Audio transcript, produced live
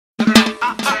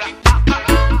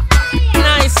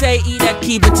say he that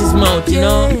keepeth his mouth, you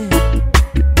know,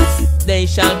 they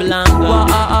shall belong.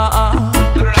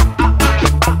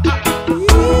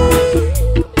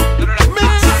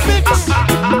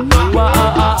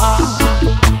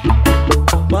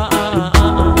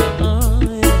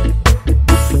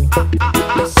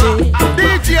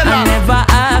 I never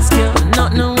ask you,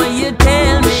 nothing when you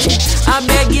tell me. I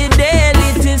beg you daily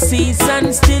to cease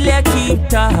and still you keep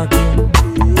talking.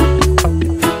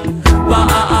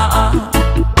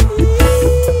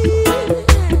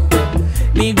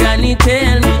 Me granny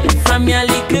tell me from your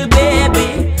little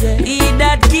baby, he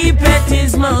that keepeth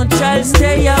his mouth shall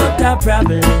stay out of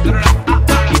problem.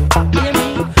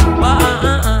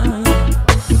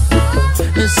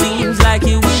 It seems like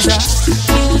you is a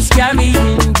news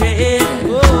carrying jail,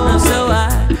 so I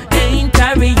ain't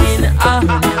carrying on.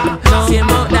 Same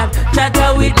out that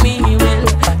chatter with me will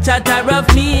chatter of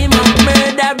me,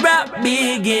 murder rap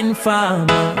big informer.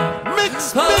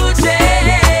 Mix,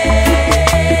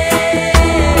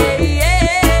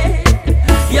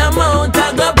 your mouth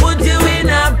I go put you in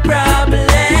a problem.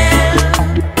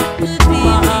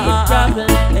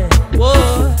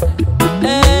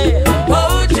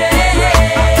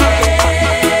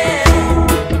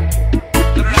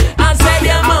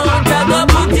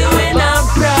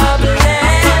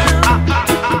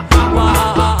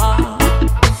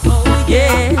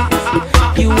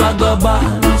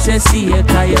 Say see a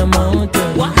kaya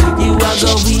mountain. You a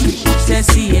go weak. Say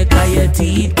see a kaya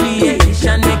teeth.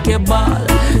 Creation make a ball.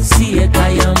 See a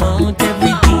kaya mount.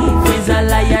 Every thief is a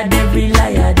liar. Every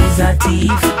liar is a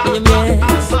thief.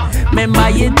 Yes. Remember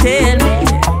you tell me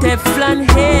Teflon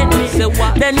hate me. Say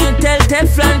what? Then you tell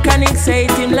Teflon Chronixx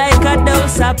hate him like a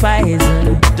dose of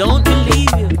poison. Don't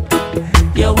believe you.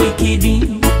 You're wicked.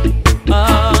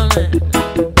 Oh man.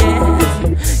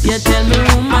 Yes. You tell me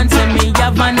woman say me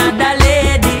have another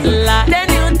lady. Then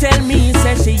you tell me,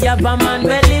 say she have a man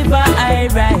will live a high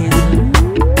rise.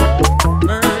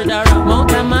 Murderer,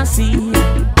 Mount Amasi.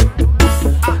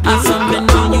 And some men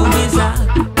know you is a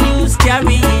news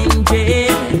carrying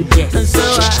jail. And so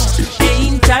I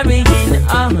ain't carrying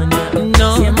on. No,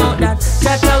 same out that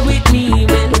chatter with me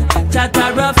will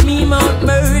chatter of me, Mount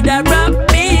murderer,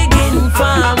 big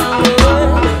informer.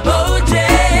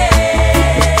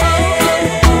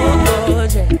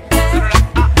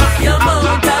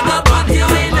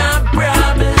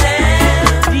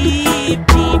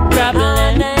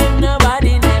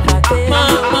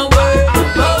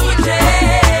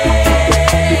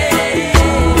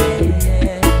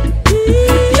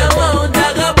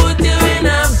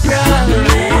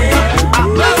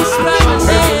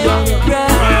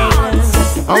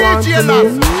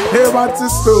 Hey, what's the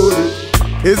story?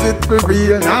 Is it for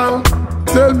real now?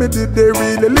 Tell me, did they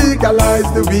really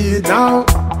legalize the weed now?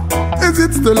 Is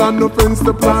it still an offense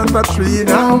to plant a tree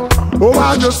now? Oh,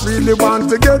 I just really want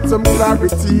to get some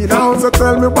clarity now. So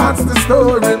tell me, what's the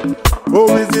story?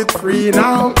 Oh, is it free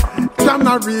now? Can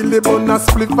I really burn a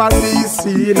split for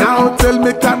DC now? Tell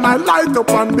me, can I light up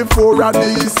on before a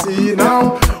DC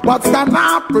now? What's gonna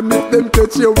happen if them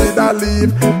catch you with a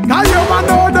leaf? Now you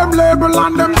know them label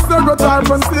and them stereotype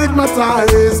and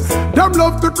stigmatize. Them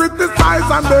love to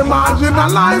criticize and they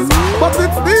marginalize, but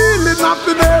it's stealing of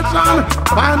the nation.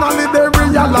 Finally they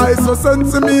realize, so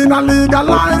sense me not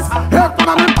legalize. Hey,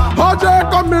 OJ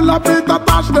Camilla Peter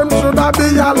Tosh, them shoulda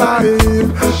be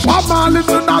alive. But Marley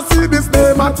shoulda see this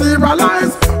day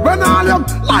materialize. When all you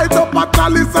light up a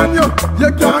chalice and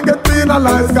you can't get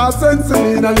penalized, cause sense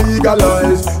me not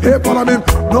legalize. Hey, follow me,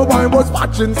 no one was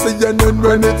watching CNN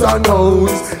when it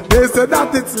announced. They say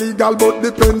that it's legal but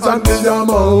depends on the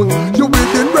amount. You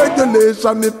within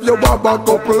regulation if you have a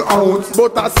couple ounce,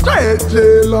 but a straight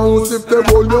jail ounce if they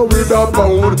hold you with a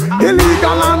pound.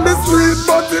 Illegal on the street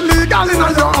but illegal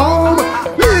in your home.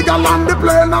 Legal on the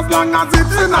plane as long as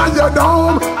it's in your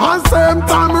dome. And same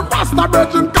time Rasta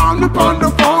Brethren call me on the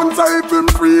phone. Say if him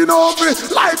free no be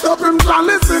light up him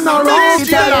chalice in a room.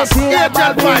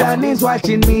 Babylon is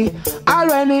watching me. All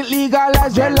when it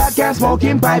legalized, dreadlock and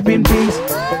smoking pipe in peace.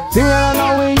 See, I don't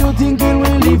know when you thinking we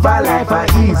live a life at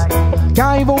ease.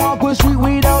 Can't even walk the street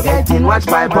without getting watched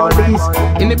by police.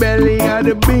 In the belly of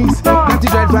the beast,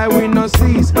 anti-dread fly with no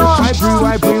cease.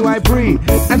 Why pre?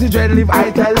 Anti-dread live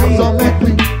Italy. So make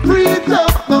me free it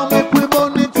up, now make we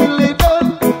burn it till they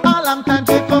done. A long time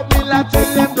take up me like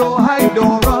tell them don't hide,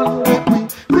 don't run. Make me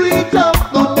free it up,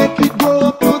 now make it grow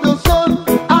up to the sun.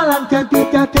 A long time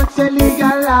take a text and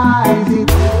legalize it.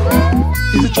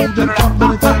 It's a children from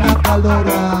Bonita,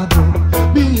 Colorado.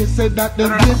 Me said that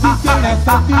them baby can I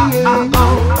start the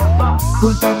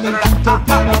put on them feet up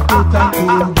in a put and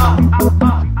go.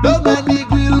 The man the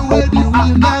grill where the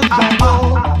wheel ganja go.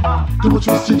 Too much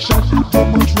restriction, too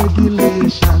much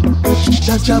regulation.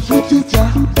 That you put it ya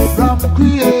from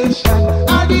creation.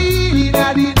 Adi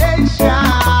nation.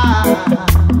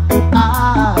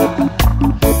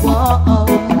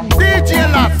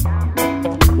 DJLass.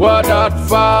 Wha Dat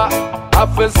Fah? I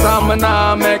feel something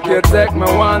now, make you take me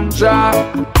one drop.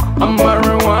 I'm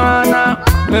marijuana.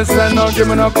 Me say no give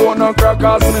me no coke, no crack,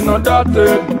 cause me no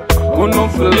dirty. Who no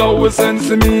flow with sense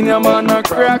me, a man a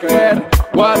crackhead.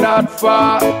 Wha Dat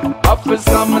Fah? I feel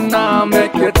something now,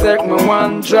 make you take me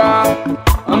one drop.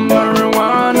 I'm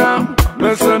marijuana.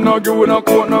 Me say no give me no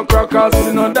coke, no crack, cause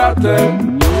me no dirty.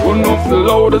 Who no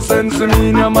flow the sense me,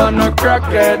 a man a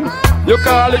crackhead. You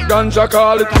call it ganja,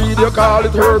 call it weed, you call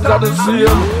it herbs are the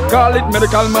same. Call it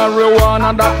medical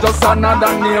marijuana, that's just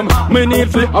another name. Me need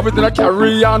fi everything I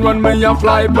carry on when me a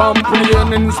fly from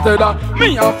plane. Instead of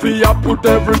me a fi a put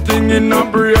everything in a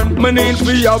brain. Me need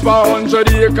fi have 100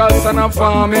 acres and a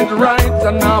farm it right.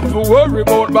 And not to worry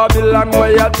about Babylon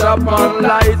where you chop and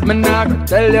light. Me not gonna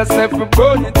tell yourself to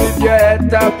burn it if your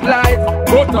head up light.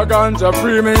 But a ganja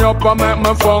free me up and make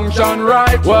me function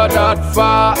right. Wha Dat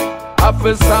Fah? I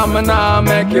feel something now,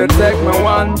 make you take me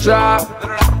one drop.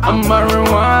 I'm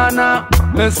marijuana.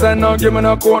 Me say no give me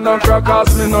no coke, no crack,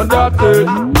 cause me no dirty.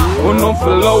 Who no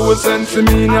flow with sense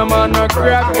me, a man a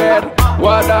crackhead.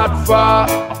 Wha Dat Fah?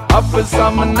 I feel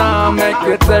something now, make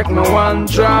you take me one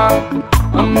drop.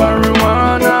 I'm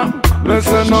marijuana. Me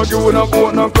say no give me no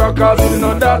coke, no crack, cause me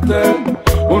no dirty.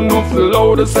 Who no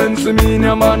flow the sense me,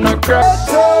 a man a crack.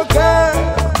 Ghetto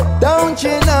girl, don't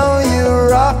you know you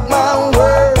rock my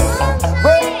world?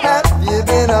 Where have you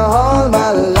been all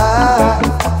my life?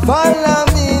 Follow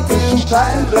me to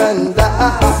Bambaata.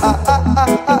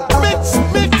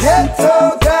 Ghetto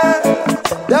girl,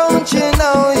 don't you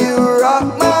know you rock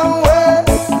my world?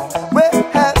 Where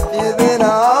have you been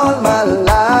all my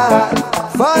life?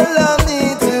 Follow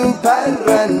me to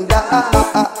Bambaata.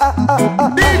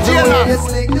 You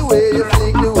slick the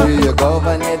way you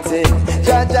govern your thing.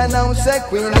 Jaja now say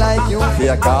queen like you,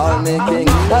 fear call me king.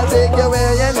 I'll take you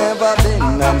where you never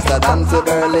been, Amsterdam to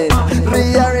Berlin.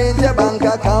 Rearrange your bank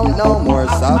account, no more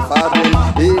suffering.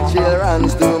 It chill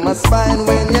runs through my spine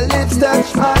when your lips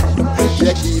touch mine.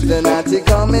 You keep the naughty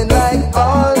coming like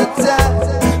all the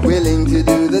time. Willing to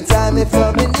do the time if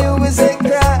loving you is a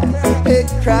crime, a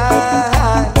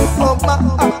crime. Oh my,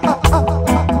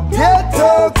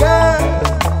 Ghetto girl,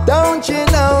 don't you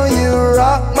know you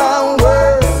rock my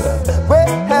world? Where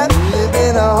have you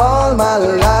been all my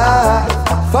life?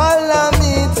 Follow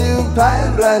me to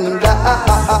Bambaata.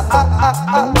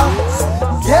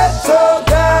 Ghetto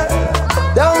girl,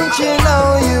 don't you know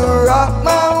you rock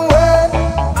my world?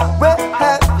 Where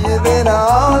have you been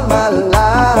all my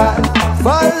life?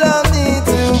 Follow me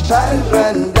to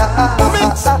Bambaata.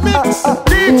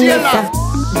 DJLass.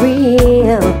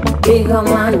 Real big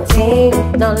man Ting,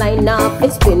 no line up,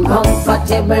 it's been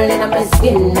comfortable in my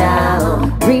skin now.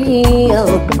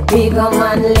 Real big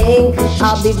man Link,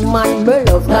 a big man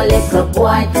love, no little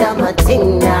boy tell my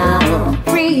thing now.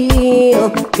 Real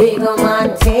big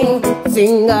man Ting,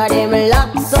 finger them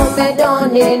lock so me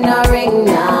don't need a ring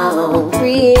now.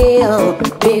 Real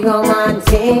big man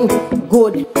Ting,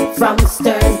 good from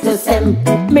stern to stem.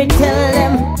 Me tell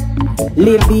them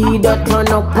libido turn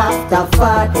up after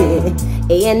 40.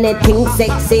 Anything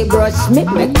sexy brush me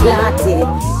clotty.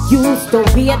 Used to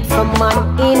wait for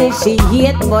man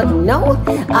initiate, but now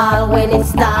all when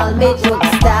install me joke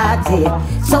started.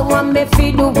 So what me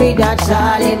fi do with a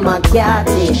Charlie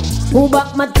McCarthy? Who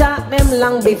back my talk them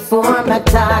long before my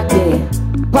talkie?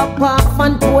 Pop off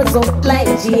and pose up like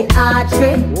Gene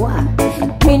Archery. What?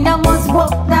 Me no must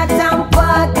walk that and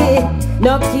party.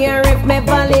 No care if me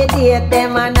validate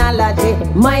them analogy.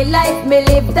 My life me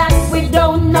live that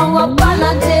without no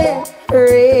apology.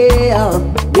 Real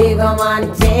big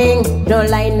man Ting, no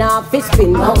line off, it's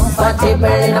been comfortable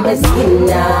in my skin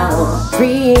now.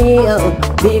 Real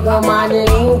big man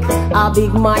Link, a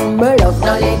big man love,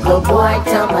 no little boy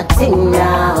tell my thing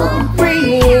now.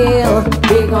 Real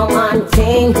big man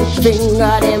Ting,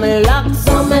 finger them lock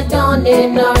so me don't need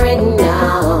no ring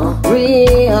now.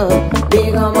 Real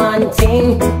big man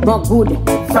Ting, but good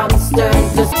from stern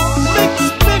to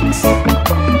mix.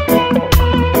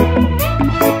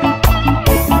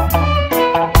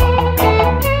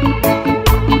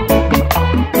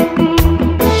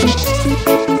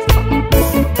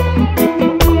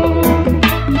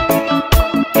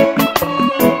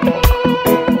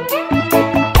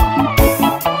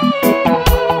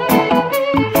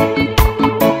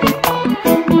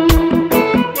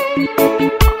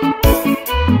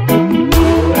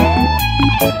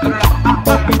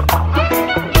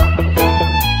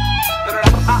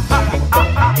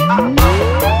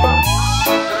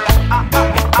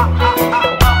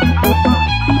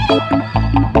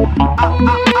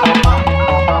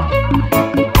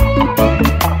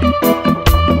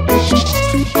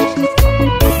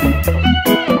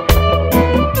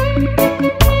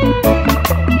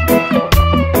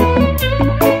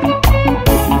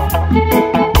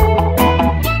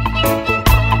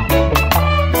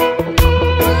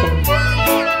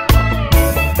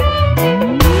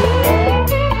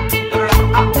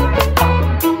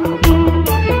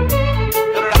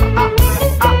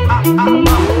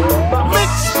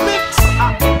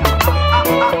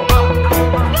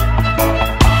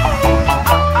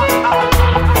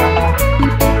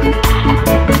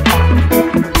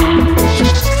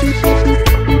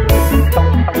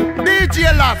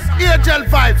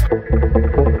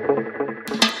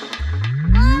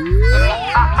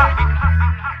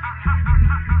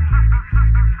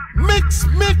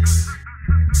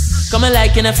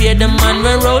 like you no fear the man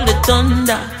when roll the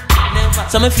thunder.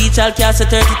 So my feet shall cast a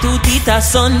 32 teeth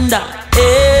asunder.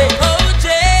 Hey. Oh,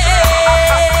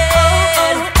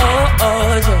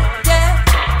 yeah.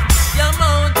 Your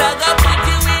mouth I got put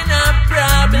you in a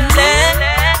problem.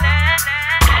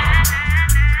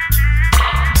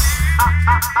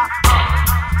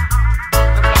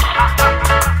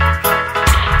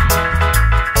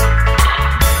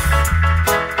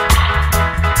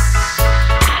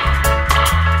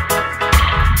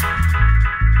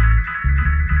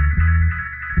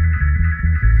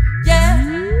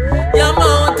 Your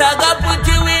mouth I got put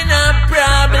you in a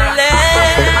problem.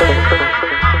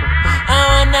 I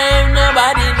wonder if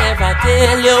nobody never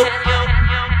tell you.